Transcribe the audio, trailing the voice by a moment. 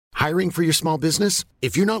Hiring for your small business?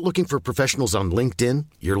 If you're not looking for professionals on LinkedIn,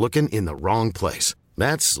 you're looking in the wrong place.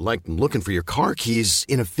 That's like looking for your car keys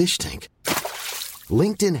in a fish tank.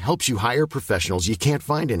 LinkedIn helps you hire professionals you can't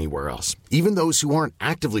find anywhere else, even those who aren't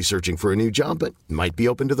actively searching for a new job but might be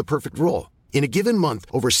open to the perfect role. In a given month,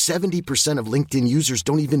 over 70% of LinkedIn users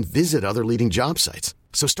don't even visit other leading job sites.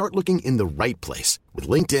 So start looking in the right place. With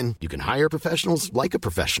LinkedIn, you can hire professionals like a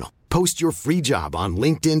professional. Post your free job on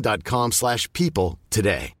linkedin.com/people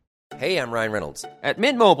today. Hey, I'm Ryan Reynolds. At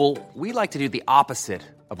Mint Mobile, we like to do the opposite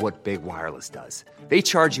of what Big Wireless does. They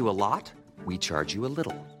charge you a lot, we charge you a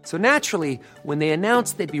little. So naturally, when they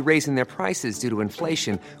announced they'd be raising their prices due to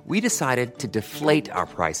inflation, we decided to deflate our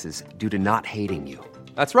prices due to not hating you.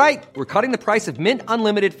 That's right. We're cutting the price of Mint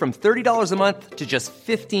Unlimited from $30 a month to just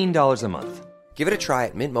 $15 a month. Give it a try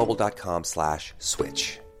at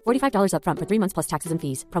mintmobile.com/switch. $45 up front for 3 months plus taxes and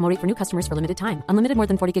fees. Promo rate for new customers for limited time. Unlimited more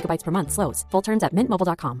than 40 gigabytes per month. Slows full terms at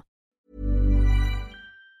mintmobile.com.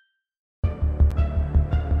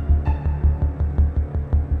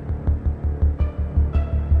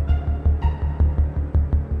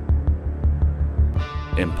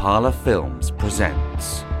 Impala Films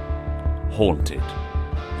presents Haunted,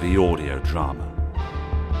 the audio drama.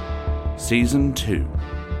 Season 2,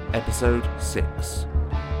 Episode 6,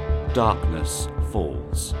 Darkness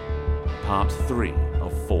Falls, Part 3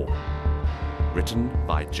 of 4. Written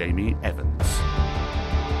by Jamie Evans.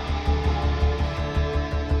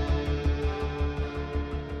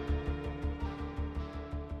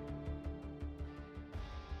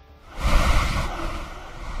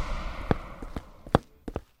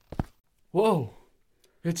 Whoa,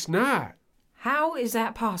 it's night. How is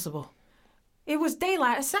that possible? It was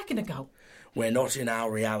daylight a second ago. We're not in our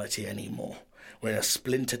reality anymore. We're in a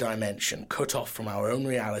splinter dimension, cut off from our own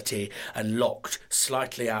reality and locked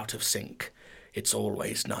slightly out of sync. It's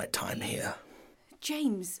always nighttime here.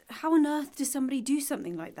 James, how on earth does somebody do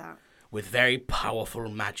something like that? With very powerful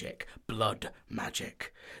magic, blood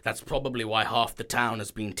magic. That's probably why half the town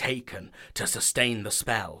has been taken to sustain the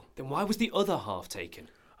spell. Then why was the other half taken?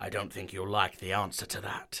 I don't think you'll like the answer to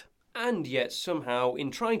that. And yet, somehow, in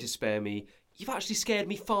trying to spare me, you've actually scared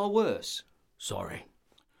me far worse. Sorry.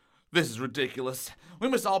 This is ridiculous. We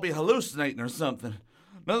must all be hallucinating or something.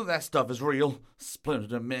 None of that stuff is real. Splinter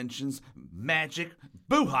dimensions, magic,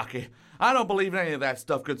 boo hockey. I don't believe in any of that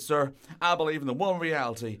stuff, good sir. I believe in the one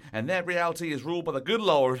reality, and that reality is ruled by the good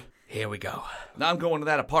Lord. Here we go. Now I'm going to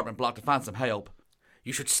that apartment block to find some help.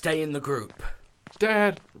 You should stay in the group.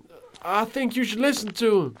 Dad, I think you should listen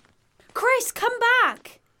to him. Chris, come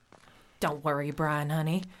back! Don't worry, Brian,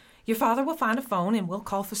 honey. Your father will find a phone and we'll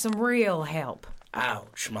call for some real help.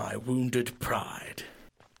 Ouch, my wounded pride.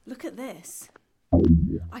 Look at this.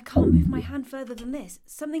 I can't move my hand further than this.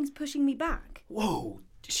 Something's pushing me back. Whoa,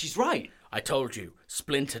 she's right. I told you,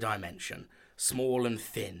 splinter dimension. Small and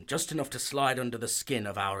thin, just enough to slide under the skin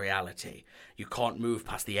of our reality. You can't move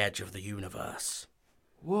past the edge of the universe.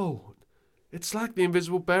 Whoa, it's like the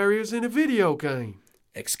invisible barriers in a video game.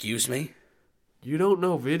 Excuse me? You don't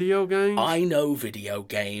know video games? I know video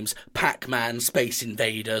games. Pac-Man, Space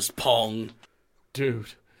Invaders, Pong.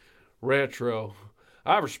 Dude, retro.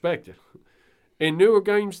 I respect it. In newer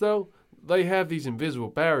games, though, they have these invisible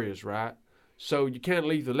barriers, right? So you can't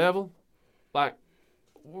leave the level. Like,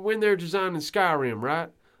 when they're designing Skyrim, right?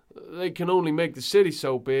 They can only make the city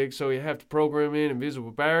so big, so you have to program in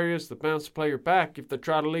invisible barriers that bounce the player back if they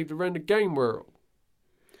try to leave the rendered game world.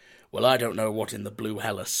 Well, I don't know what in the blue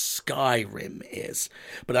hell a Skyrim is,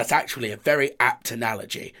 but that's actually a very apt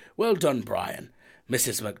analogy. Well done, Brian.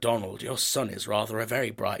 Mrs. MacDonald, your son is rather a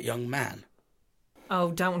very bright young man.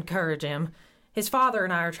 Oh, don't encourage him. His father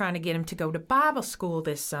and I are trying to get him to go to Bible school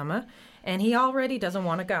this summer, and he already doesn't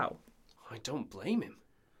want to go. I don't blame him.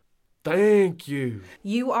 Thank you.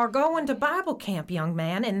 You are going to Bible camp, young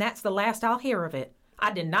man, and that's the last I'll hear of it.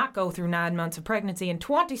 I did not go through 9 months of pregnancy and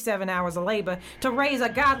 27 hours of labor to raise a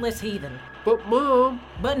godless heathen. But, Mom...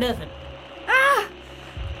 But nothing. Ah!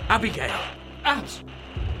 Abigail! Abs!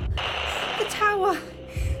 The tower!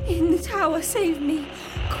 In the tower, save me!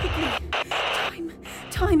 Quickly!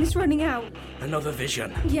 Time is running out. Another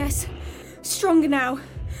vision. Yes. Stronger now.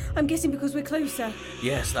 I'm guessing because we're closer.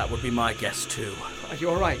 Yes, that would be my guess too. Are you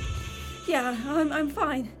alright? Yeah, I'm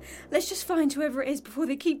fine. Let's just find whoever it is before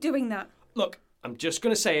they keep doing that. Look, I'm just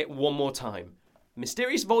going to say it one more time.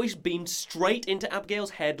 Mysterious voice beamed straight into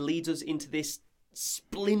Abigail's head leads us into this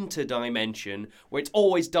splinter dimension, where it's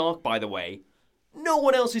always dark, by the way. No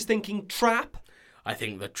one else is thinking trap. I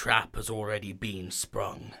think the trap has already been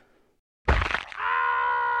sprung.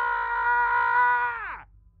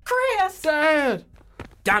 Chris! Dad!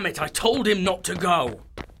 Damn it, I told him not to go!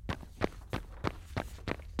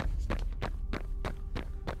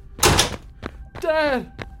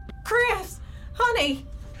 Dad! Chris! Honey!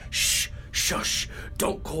 Shh! Shush!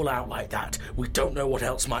 Don't call out like that. We don't know what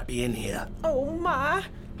else might be in here. Oh, my.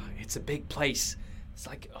 It's a big place. It's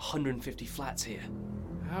like 150 flats here.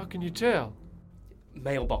 How can you tell?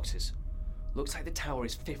 Mailboxes. Looks like the tower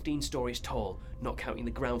is 15 stories tall, not counting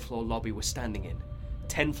the ground floor lobby we're standing in.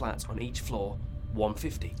 10 flats on each floor,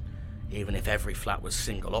 150. Even if every flat was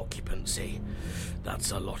single occupancy,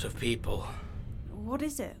 that's a lot of people. What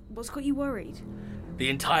is it? What's got you worried? The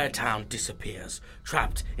entire town disappears,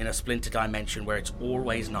 trapped in a splinter dimension where it's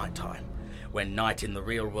always nighttime. When night in the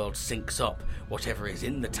real world syncs up, whatever is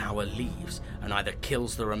in the tower leaves and either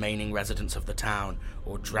kills the remaining residents of the town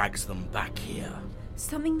or drags them back here.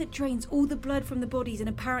 Something that drains all the blood from the bodies and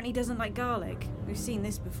apparently doesn't like garlic. We've seen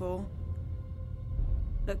this before.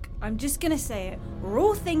 Look, I'm just gonna say it. We're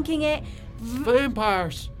all thinking it.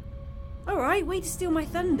 Vampires! Alright, way to steal my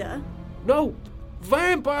thunder. No!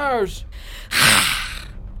 Vampires!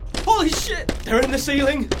 Holy shit! They're in the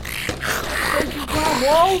ceiling! They can climb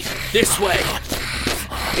walls? This way!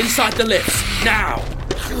 Inside the lifts, now!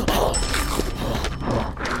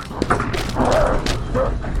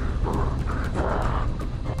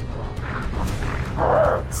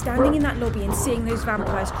 Standing in that lobby and seeing those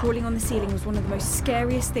vampires crawling on the ceiling was one of the most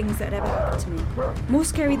scariest things that had ever happened to me. More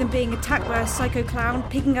scary than being attacked by a psycho clown,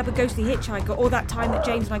 picking up a ghostly hitchhiker, or that time that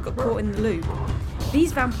James and I got caught in the loop.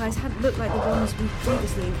 These vampires hadn't looked like the ones we'd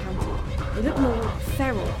previously encountered. They looked more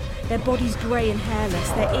feral. Their bodies grey and hairless,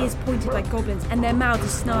 their ears pointed like goblins, and their mouths a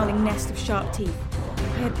snarling nest of sharp teeth.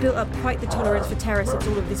 I had built up quite the tolerance for terror since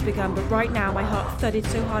all of this began, but right now my heart thudded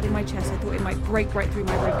so hard in my chest I thought it might break right through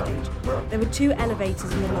my ribcage. There were 2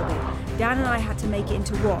 elevators in the lobby. Dan and I had to make it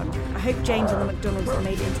into one. I hope James and the McDonalds had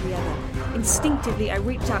made it into the other. Instinctively, I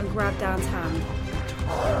reached out and grabbed Dan's hand.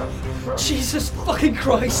 Jesus fucking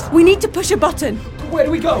Christ! We need to push a button. Where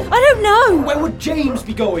do we go? I don't know. Where would James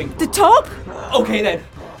be going? The top? Okay then.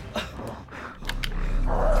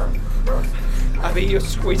 Abby, you're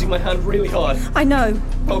squeezing my hand really hard. I know.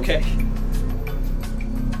 Okay.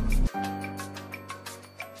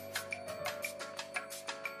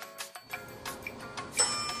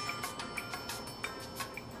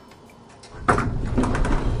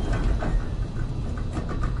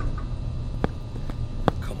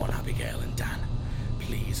 Come on, Abigail and Dan.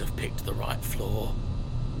 Please have picked the right floor.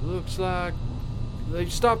 Looks like they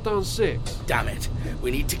stopped on 6. Damn it, we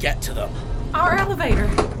need to get to them. Our elevator.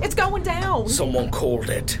 It's going down. Someone called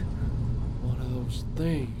it. One of those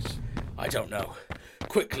things. I don't know.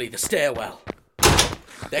 Quickly, the stairwell.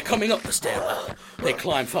 They're coming up the stairwell. They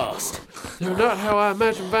climb fast. They're not how I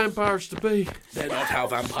imagine vampires to be. They're not how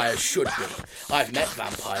vampires should be. I've met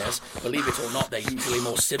vampires. Believe it or not, they're usually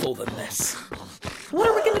more civil than this. What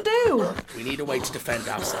are we going to do? We need a way to defend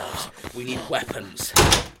ourselves. We need weapons.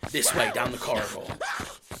 This way, down the corridor.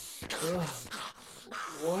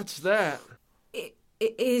 What's that?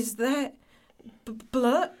 Is that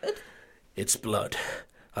blood? It's blood.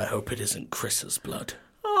 I hope it isn't Chris's blood.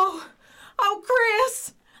 Oh,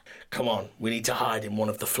 Chris! Come on, we need to hide in one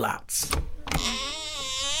of the flats.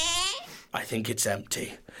 I think it's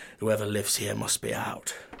empty. Whoever lives here must be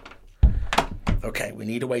out. Okay, we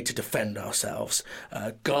need a way to defend ourselves.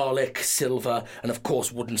 Garlic, silver, and of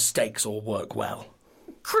course wooden stakes all work well.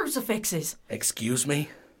 Crucifixes. Excuse me?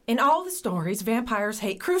 In all the stories, vampires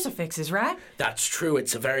hate crucifixes, right? That's true.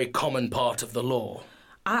 It's a very common part of the law.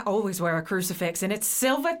 I always wear a crucifix, and it's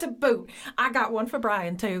silver to boot. I got one for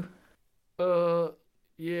Brian, too.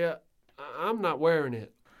 Yeah, I'm not wearing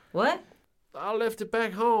it. What? I left it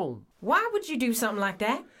back home. Why would you do something like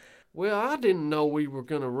that? Well, I didn't know we were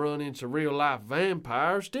going to run into real-life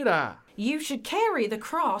vampires, did I? You should carry the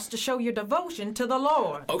cross to show your devotion to the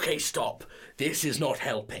Lord. Okay, stop. This is not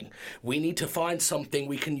helping. We need to find something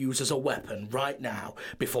we can use as a weapon right now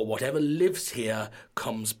before whatever lives here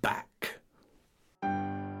comes back.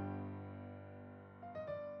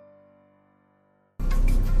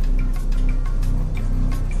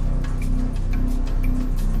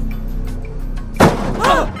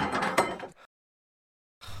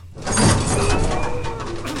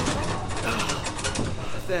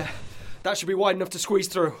 There. That should be wide enough to squeeze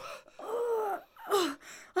through.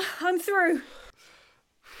 I'm through.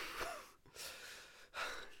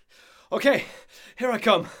 Okay, here I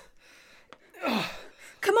come.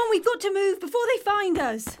 Come on, we've got to move before they find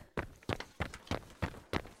us.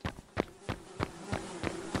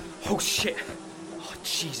 Oh shit. Oh,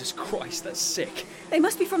 Jesus Christ, that's sick. They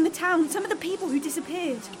must be from the town, some of the people who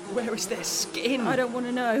disappeared. Where is their skin? I don't want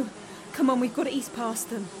to know. Come on, we've got to ease past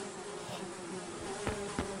them.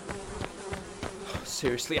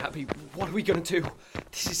 Seriously, Abby, what are we going to do?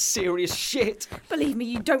 This is serious shit. Believe me,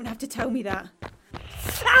 you don't have to tell me that.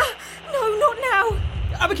 Ah! No, not now!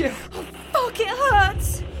 Abigail! Oh, fuck, it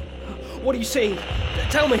hurts! What are you seeing?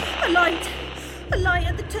 Tell me. A light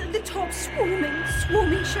at the top,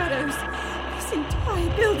 swarming shadows. This entire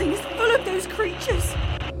building is full of those creatures.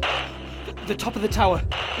 The top of the tower.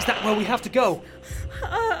 Is that where we have to go?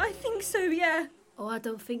 I think so, yeah. Oh, I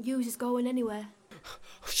don't think yous is going anywhere.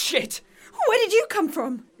 Shit! Where did you come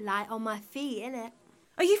from? Light on my feet, innit?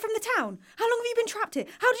 Are you from the town? How long have you been trapped here?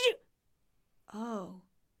 How did you...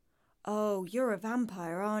 Oh, you're a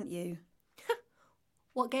vampire, aren't you?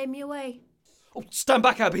 What gave me away? Oh, stand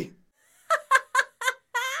back, Abby.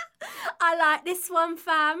 I like this one,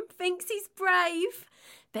 fam. Thinks he's brave.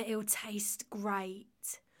 Bet he'll taste great.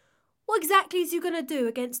 What exactly is you gonna do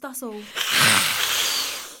against us all?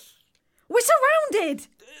 We're surrounded!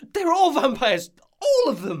 They're all vampires. All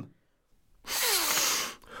of them.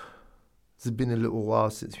 It's been a little while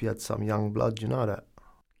since we had some young blood, you know that?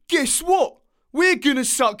 Guess what? We're gonna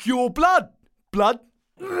suck your blood. Blood?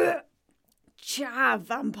 Chav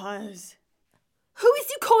vampires. Who is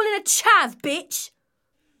you calling a chav, bitch?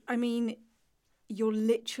 I mean, you're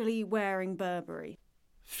literally wearing Burberry.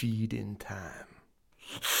 Feeding time.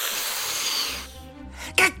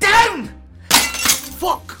 Get down!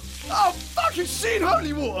 Fuck! Oh, fucking shit,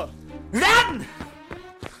 holy water! Run!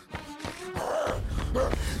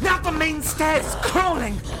 Now the main stairs,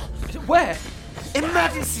 crawling! Where?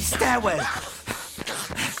 Emergency stairwell!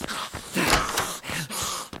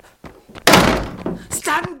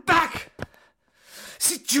 Stand back!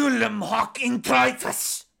 Situlum hoc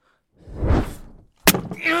introitus!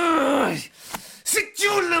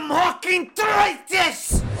 Situlum hoc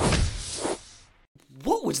introitus!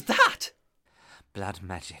 What was that? Blood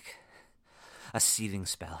magic. A sealing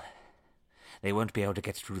spell. They won't be able to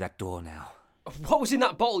get through that door now. What was in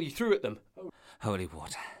that bottle you threw at them? Holy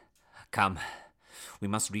water. Come. We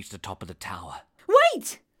must reach the top of the tower.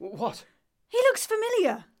 Wait! What? He looks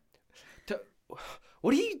familiar.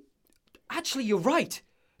 What are you... Actually, you're right.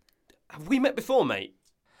 Have we met before, mate?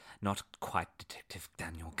 Not quite, Detective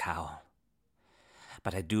Daniel Cowell.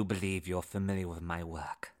 But I do believe you're familiar with my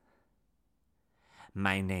work.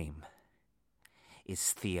 My name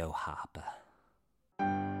is Theo Harper.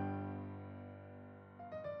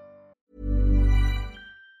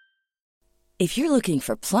 If you're looking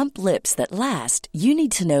for plump lips that last, you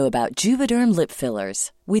need to know about Juvederm lip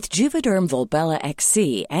fillers. With Juvederm Volbella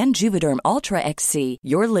XC and Juvederm Ultra XC,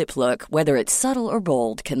 your lip look, whether it's subtle or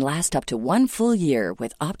bold, can last up to 1 full year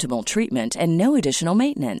with optimal treatment and no additional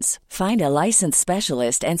maintenance. Find a licensed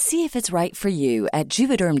specialist and see if it's right for you at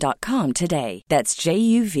Juvederm.com today. That's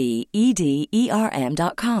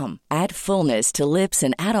JUVEDERM.com. Add fullness to lips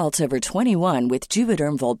in adults over 21 with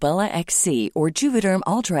Juvederm Volbella XC or Juvederm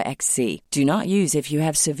Ultra XC. Do not use if you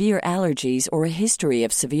have severe allergies or a history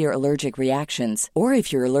of severe allergic reactions, or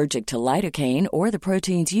if you're allergic to lidocaine or the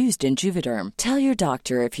proteins used in Juvederm. Tell your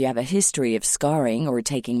doctor if you have a history of scarring or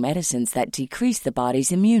taking medicines that decrease the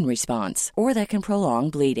body's immune response or that can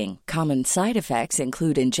prolong bleeding. Common side effects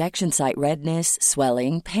include injection site redness,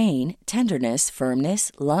 swelling, pain, tenderness,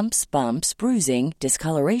 firmness, lumps, bumps, bruising,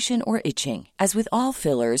 discoloration, or itching. As with all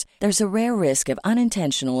fillers, there's a rare risk of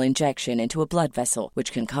unintentional injection into a blood vessel,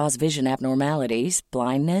 which can cause vision abnormalities,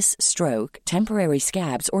 blindness, stroke, temporary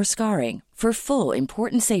scabs, or scarring. For full,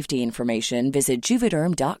 important safety information, visit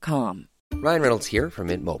Juvederm.com. Ryan Reynolds here from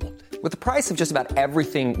Mint Mobile. With the price of just about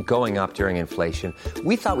everything going up during inflation,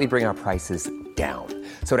 we thought we'd bring our prices down.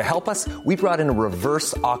 So to help us, we brought in a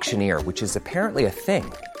reverse auctioneer, which is apparently a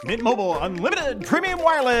thing. Mint Mobile Unlimited Premium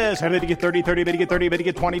Wireless. How to get 30, 30, bit to get 30, bit to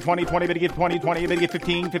get 20, 20, 20, bit to get 20, 20, bit to get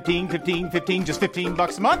 15, 15, 15, 15, just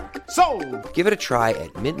 $15 a month? Sold! Give it a try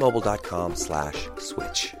at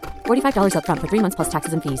mintmobile.com/switch. $45 up front for 3 months plus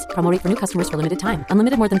taxes and fees. Promo rate for new customers for limited time.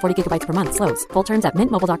 Unlimited more than 40 gigabytes per month. Slows full terms at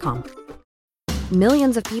mintmobile.com.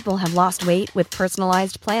 Millions of people have lost weight with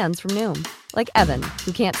personalized plans from Noom. Like Evan,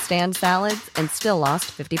 who can't stand salads and still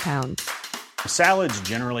lost 50 pounds. Salads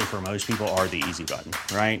generally for most people are the easy button,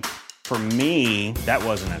 right? For me, that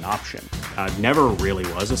wasn't an option. I never really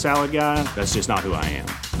was a salad guy. That's just not who I am.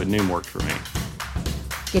 But Noom worked for me.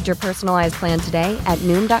 Get your personalized plan today at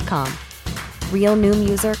Noom.com. Real Noom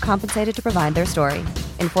user compensated to provide their story.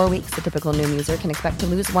 In 4 weeks, the typical Noom user can expect to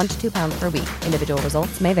lose 1 to 2 pounds per week. Individual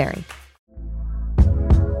results may vary.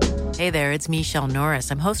 Hey there, it's Michelle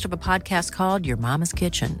Norris. I'm host of a podcast called Your Mama's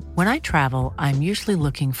Kitchen. When I travel, I'm usually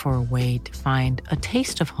looking for a way to find a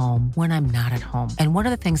taste of home when I'm not at home. And one of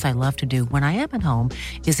the things I love to do when I am at home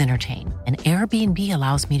is entertain. And Airbnb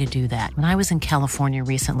allows me to do that. When I was in California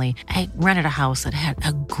recently, I rented a house that had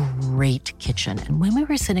a great kitchen. And when we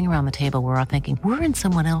were sitting around the table, we were all thinking, we're in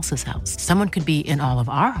someone else's house. Someone could be in all of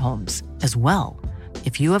our homes as well.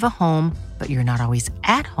 If you have a home, but you're not always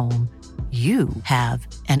at home, you have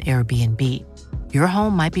an Airbnb. Your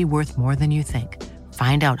home might be worth more than you think.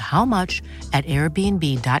 Find out how much at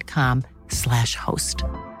airbnb.com/host.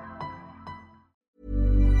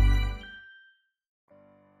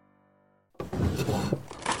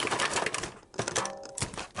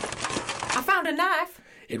 I found a knife.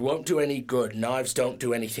 It won't do any good. Knives don't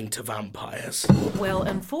do anything to vampires. Well,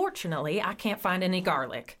 unfortunately, I can't find any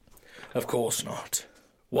garlic. Of course not.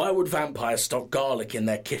 Why would vampires stock garlic in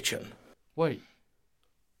their kitchen? Wait,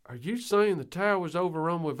 are you saying the tower was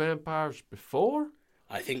overrun with vampires before?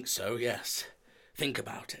 I think so, yes. Think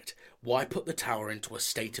about it. Why put the tower into a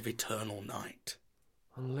state of eternal night?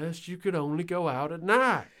 Unless you could only go out at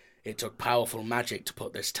night. It took powerful magic to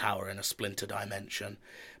put this tower in a splinter dimension.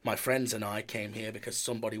 My friends and I came here because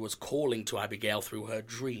somebody was calling to Abigail through her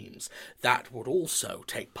dreams. That would also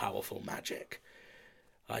take powerful magic.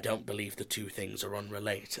 I don't believe the two things are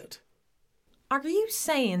unrelated. Are you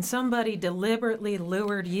saying somebody deliberately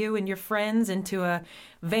lured you and your friends into a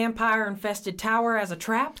vampire-infested tower as a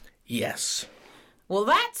trap? Yes. Well,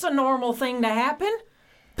 that's a normal thing to happen.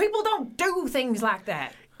 People don't do things like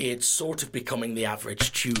that. It's sort of becoming the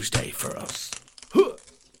average Tuesday for us.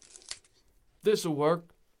 This'll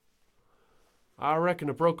work. I reckon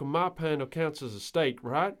a broken mop handle counts as a stake,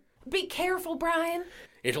 right? Be careful, Brian.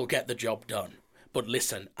 It'll get the job done. But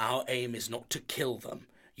listen, our aim is not to kill them.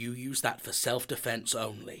 You use that for self-defense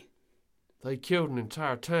only. They killed an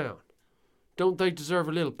entire town. Don't they deserve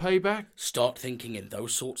a little payback? Start thinking in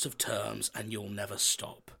those sorts of terms and you'll never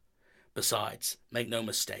stop. Besides, make no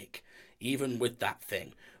mistake, even with that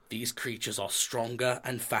thing, these creatures are stronger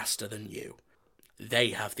and faster than you. They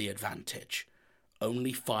have the advantage.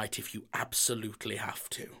 Only fight if you absolutely have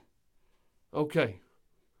to. Okay.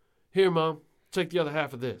 Here, Mom. Take the other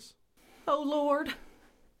half of this. Oh, Lord.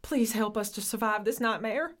 Please help us to survive this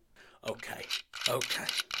nightmare. Okay.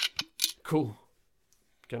 Cool.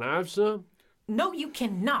 Can I have some? No, you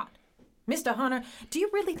cannot. Mr. Hunter, do you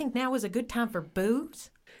really think now is a good time for booze?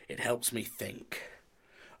 It helps me think.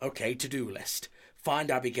 Okay, to-do list. Find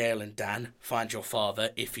Abigail and Dan. Find your father,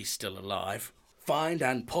 if he's still alive. Find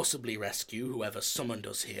and possibly rescue whoever summoned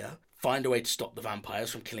us here. Find a way to stop the vampires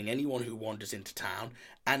from killing anyone who wanders into town.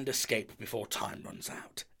 And escape before time runs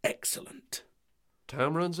out. Excellent.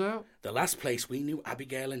 Time runs out? The last place we knew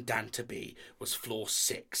Abigail and Dan to be was floor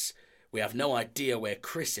 6. We have no idea where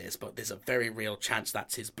Chris is, but there's a very real chance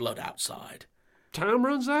that's his blood outside. Time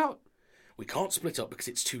runs out? We can't split up because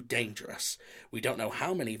it's too dangerous. We don't know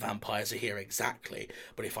how many vampires are here exactly,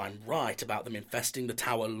 but if I'm right about them infesting the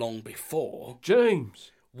tower long before...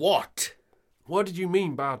 James! What? What did you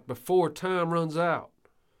mean by before time runs out?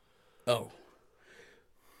 Oh.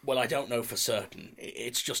 Well, I don't know for certain.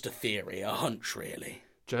 It's just a theory, a hunch, really.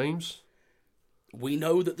 James? We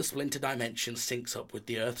know that the splinter dimension syncs up with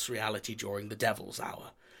the Earth's reality during the Devil's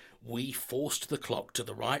Hour. We forced the clock to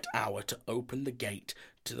the right hour to open the gate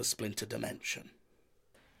to the splinter dimension.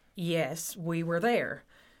 Yes, we were there.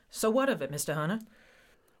 So what of it, Mr. Hunter?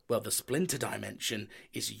 Well, the splinter dimension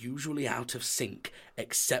is usually out of sync,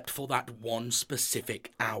 except for that one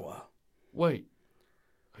specific hour. Wait,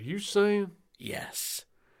 are you saying? Yes.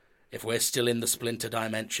 If we're still in the splinter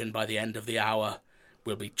dimension by the end of the hour,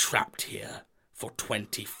 we'll be trapped here for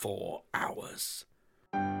 24 hours.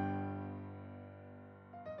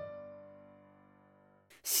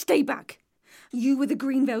 Stay back. You were the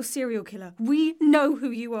Greenvale serial killer. We know who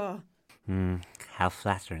you are. How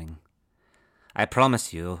flattering. I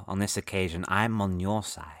promise you, on this occasion, I'm on your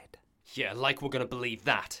side. Yeah, like we're gonna believe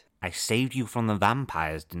that. I saved you from the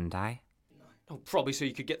vampires, didn't I? Oh, probably so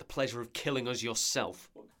you could get the pleasure of killing us yourself.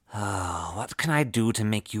 Oh, what can I do to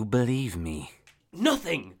make you believe me?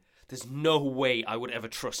 Nothing! There's no way I would ever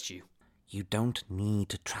trust you. You don't need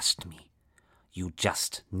to trust me. You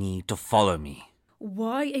just need to follow me.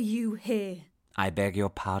 Why are you here? I beg your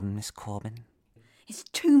pardon, Miss Corbin? It's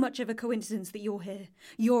too much of a coincidence that you're here.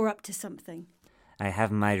 You're up to something. I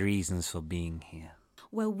have my reasons for being here.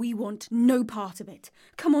 Well, we want no part of it.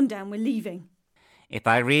 Come on down, we're leaving. If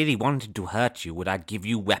I really wanted to hurt you, would I give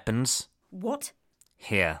you weapons? What?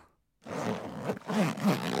 Here.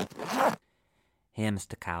 Here,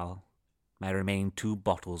 Mr. Cowell, my remaining 2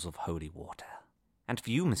 bottles of holy water. And for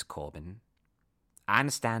you, Miss Corbin, I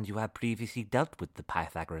understand you have previously dealt with the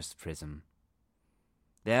Pythagoras prism.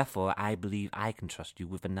 Therefore, I believe I can trust you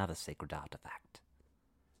with another sacred artifact.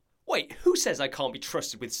 Wait, who says I can't be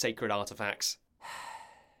trusted with sacred artifacts?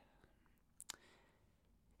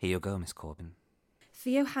 Here you go, Miss Corbin.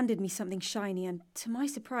 Theo handed me something shiny and, to my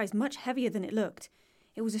surprise, much heavier than it looked.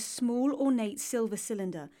 It was a small, ornate silver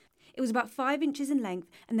cylinder. It was about 5 inches in length,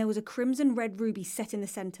 and there was a crimson red ruby set in the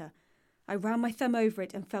centre. I ran my thumb over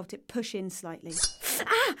it and felt it push in slightly.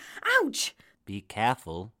 Ah! Ouch! Be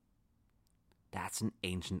careful. That's an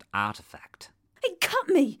ancient artifact. It cut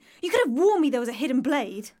me! You could have warned me there was a hidden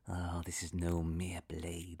blade. Oh, this is no mere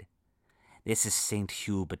blade. This is St.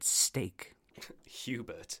 Hubert's stake.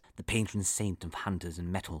 Hubert? The patron saint of hunters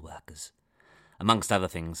and metalworkers. Amongst other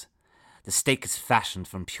things, the stake is fashioned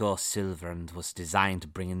from pure silver and was designed to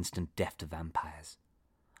bring instant death to vampires.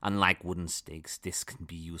 Unlike wooden stakes, this can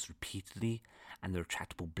be used repeatedly, and the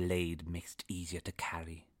retractable blade makes it easier to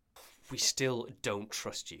carry. We still don't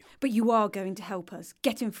trust you. But you are going to help us.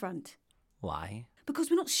 Get in front. Why? Because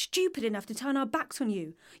we're not stupid enough to turn our backs on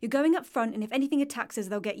you. You're going up front, and if anything attacks us,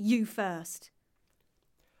 they'll get you first.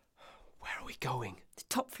 Where are we going? The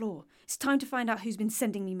top floor. It's time to find out who's been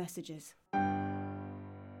sending me messages.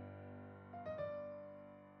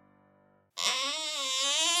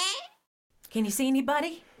 Can you see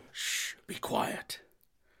anybody? Shh, be quiet.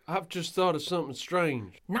 I've just thought of something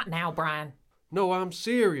strange. Not now, Brian. No, I'm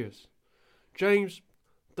serious. James,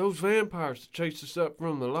 those vampires that chased us up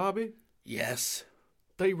from the lobby? Yes.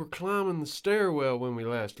 They were climbing the stairwell when we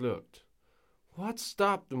last looked. What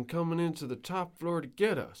stopped them coming into the top floor to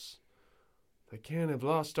get us? They can't have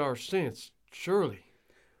lost our sense, surely.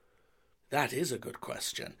 That is a good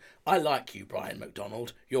question. I like you, Brian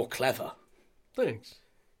MacDonald. You're clever. Thanks.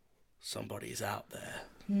 Somebody's out there.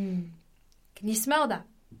 Can you smell that?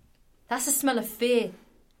 That's the smell of fear.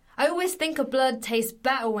 I always think a blood tastes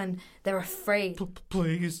better when they're afraid.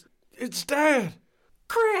 Please. It's Dad.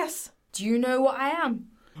 Chris! Do you know what I am?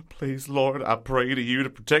 Please, Lord, I pray to you to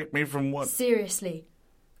protect me from what... Seriously.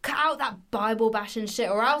 Cut out that Bible bashing shit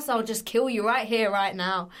or else I'll just kill you right here, right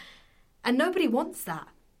now. And nobody wants that.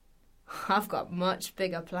 I've got much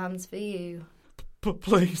bigger plans for you.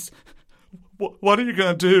 Please. What are you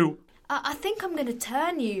going to do? I think I'm going to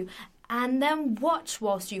turn you and then watch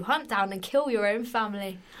whilst you hunt down and kill your own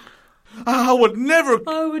family. I would never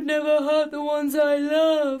hurt the ones I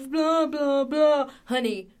love, blah, blah, blah.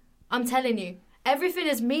 Honey, I'm telling you, everything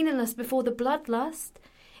is meaningless before the bloodlust.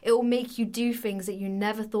 It will make you do things that you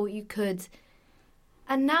never thought you could.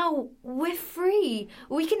 And now we're free.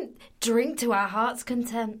 We can drink to our heart's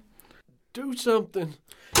content. Do something.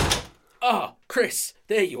 Ah, Chris,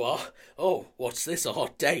 there you are. Oh, what's this, a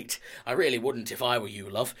hot date? I really wouldn't if I were you,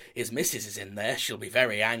 love. His missus is in there. She'll be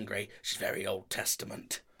very angry. She's very Old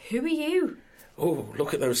Testament. Who are you? Oh,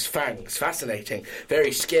 look at those fangs. Fascinating.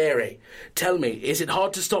 Very scary. Tell me, is it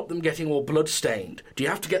hard to stop them getting all blood-stained? Do you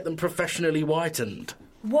have to get them professionally whitened?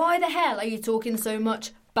 Why the hell are you talking so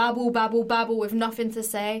much? Babble, babble, babble with nothing to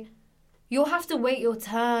say. You'll have to wait your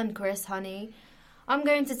turn, Chris, honey. I'm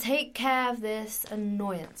going to take care of this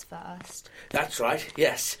annoyance first. That's right,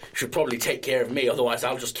 yes. Should probably take care of me, otherwise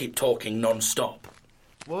I'll just keep talking non-stop.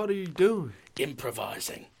 What are you doing?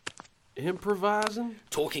 Improvising. Improvising?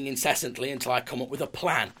 Talking incessantly until I come up with a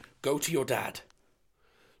plan. Go to your dad.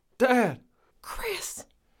 Dad! Chris!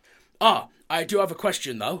 Ah, I do have a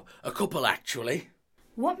question, though. A couple, actually.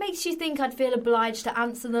 What makes you think I'd feel obliged to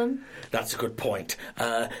answer them? That's a good point.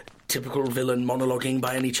 Typical villain monologuing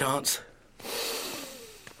by any chance?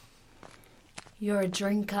 You're a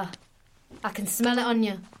drinker. I can smell it on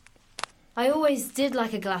you. I always did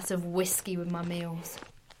like a glass of whiskey with my meals.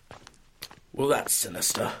 Well, that's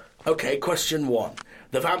sinister. OK, question 1.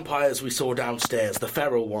 The vampires we saw downstairs, the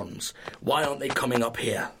feral ones, why aren't they coming up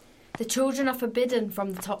here? The children are forbidden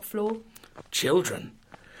from the top floor. Children?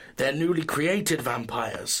 They're newly created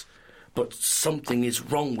vampires. But something is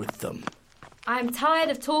wrong with them. I'm tired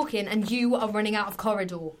of talking and you are running out of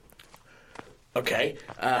corridor. OK,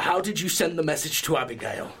 how did you send the message to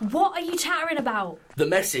Abigail? What are you chattering about? The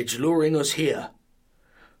message luring us here.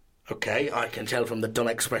 OK, I can tell from the dumb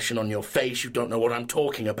expression on your face you don't know what I'm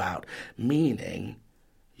talking about. Meaning,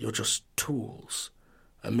 you're just tools.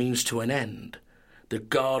 A means to an end. The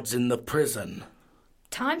guards in the prison.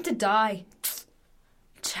 Time to die.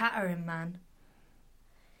 Chattering, man.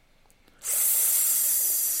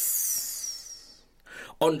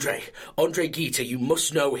 Andre Gita, you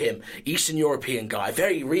must know him. Eastern European guy,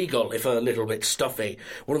 very regal, if a little bit stuffy.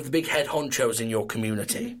 One of the big head honchos in your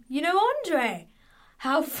community. You know Andre?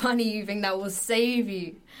 How funny you think that will save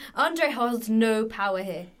you. Andre holds no power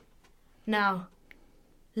here. Now,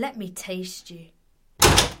 let me taste you.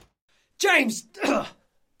 James!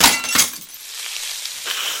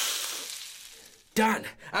 Dan,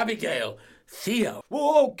 Abigail, Theo.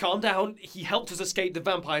 Whoa, calm down. He helped us escape the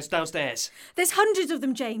vampires downstairs. There's hundreds of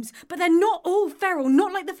them, James, but they're not all feral,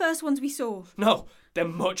 not like the first ones we saw. No, they're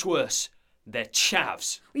much worse. They're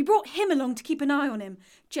chavs. We brought him along to keep an eye on him.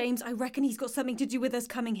 James, I reckon he's got something to do with us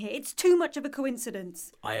coming here. It's too much of a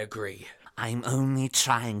coincidence. I agree. I'm only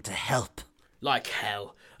trying to help. Like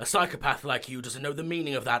hell. A psychopath like you doesn't know the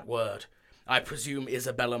meaning of that word. I presume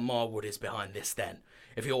Isabella Marwood is behind this then.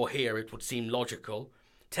 If you're here, it would seem logical.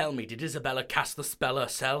 Tell me, did Isabella cast the spell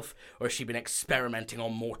herself, or has she been experimenting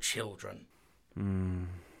on more children?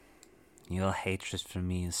 Your hatred for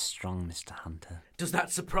me is strong, Mr. Hunter. Does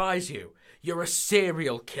that surprise you? You're a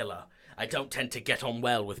serial killer. I don't tend to get on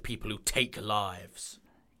well with people who take lives.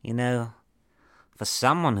 You know, for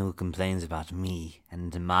someone who complains about me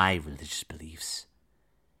and my religious beliefs,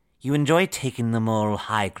 you enjoy taking the moral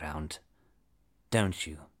high ground, don't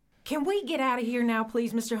you? Can we get out of here now,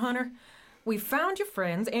 please, Mr. Hunter? We've found your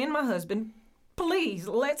friends and my husband. Please,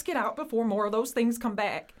 let's get out before more of those things come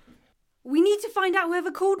back. We need to find out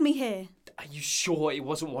whoever called me here. Are you sure it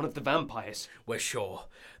wasn't one of the vampires? We're sure.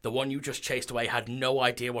 The one you just chased away had no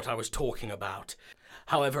idea what I was talking about.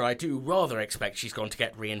 However, I do rather expect she's going to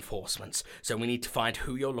get reinforcements, so we need to find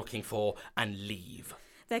who you're looking for and leave.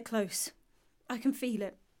 They're close. I can feel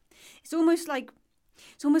it. It's almost like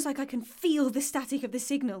I can feel the static of the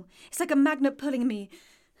signal. It's like a magnet pulling me.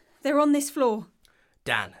 They're on this floor.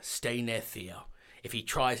 Dan, stay near Theo. If he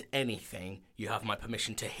tries anything, you have my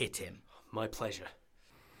permission to hit him. My pleasure.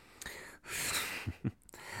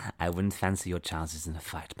 I wouldn't fancy your chances in a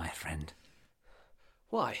fight, my friend.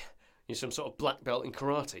 Why? You're some sort of black belt in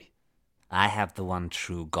karate. I have the one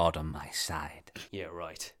true God on my side. Yeah,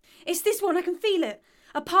 right. It's this one, I can feel it.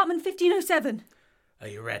 Apartment 1507. Are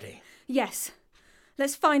you ready? Yes.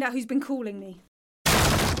 Let's find out who's been calling me.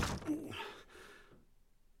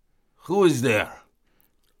 Who is there?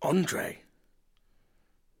 Andre.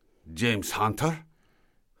 James Hunter?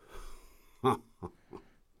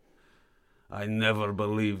 I never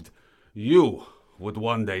believed you would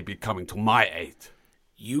one day be coming to my aid.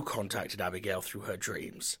 You contacted Abigail through her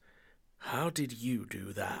dreams. How did you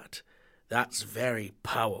do that? That's very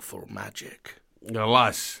powerful magic.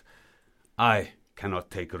 Alas, I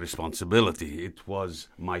cannot take responsibility. It was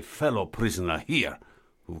my fellow prisoner here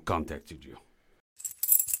who contacted you.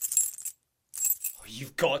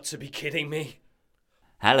 You've got to be kidding me.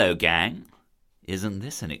 Hello, gang. Isn't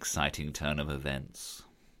this an exciting turn of events?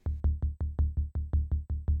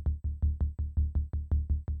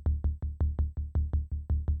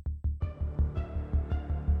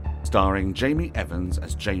 Starring Jamie Evans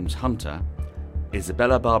as James Hunter,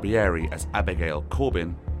 Isabella Barbieri as Abigail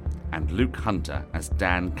Corbin, and Luke Hunter as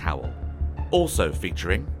Dan Cowell. Also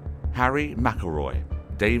featuring Harry McElroy,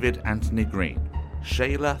 David Anthony Green,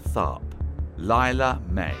 Shayla Tharp, Lila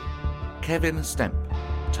May, Kevin Stemp,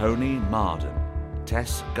 Tony Marden,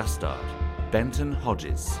 Tess Gustard, Benton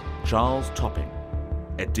Hodges, Charles Topping,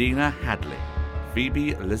 Edina Hadley,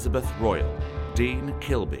 Phoebe Elizabeth Royal, Dean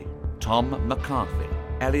Kilby, Tom McCarthy,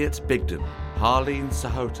 Elliot Bigden, Harleen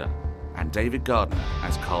Sahota, and David Gardner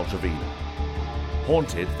as Carl Trevino.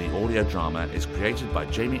 Haunted, the audio drama, is created by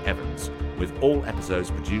Jamie Evans, with all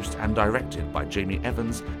episodes produced and directed by Jamie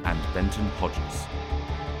Evans and Benton Hodges.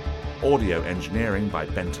 Audio engineering by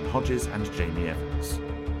Benton Hodges and Jamie Evans.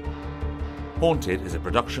 Haunted is a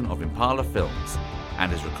production of Impala Films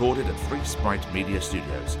and is recorded at Free Sprite Media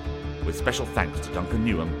Studios, with special thanks to Duncan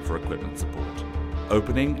Newham for equipment support.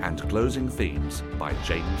 Opening and closing themes by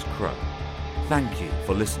James Crow. Thank you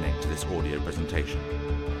for listening to this audio presentation.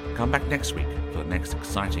 Come back next week for the next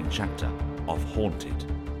exciting chapter of Haunted,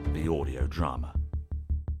 the audio drama.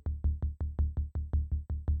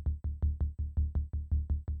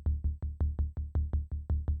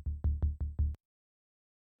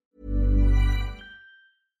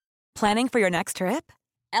 Planning for your next trip?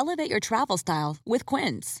 Elevate your travel style with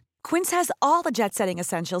Quince. Quince has all the jet-setting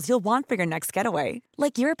essentials you'll want for your next getaway,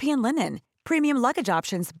 like European linen, premium luggage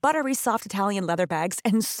options, buttery soft Italian leather bags,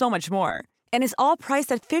 and so much more. And is all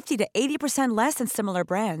priced at 50 to 80% less than similar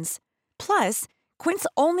brands. Plus, Quince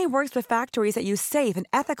only works with factories that use safe and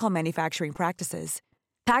ethical manufacturing practices.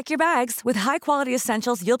 Pack your bags with high-quality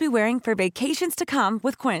essentials you'll be wearing for vacations to come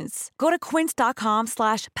with Quince. Go to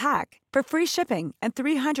quince.com/pack for free shipping and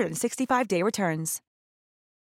 365-day returns.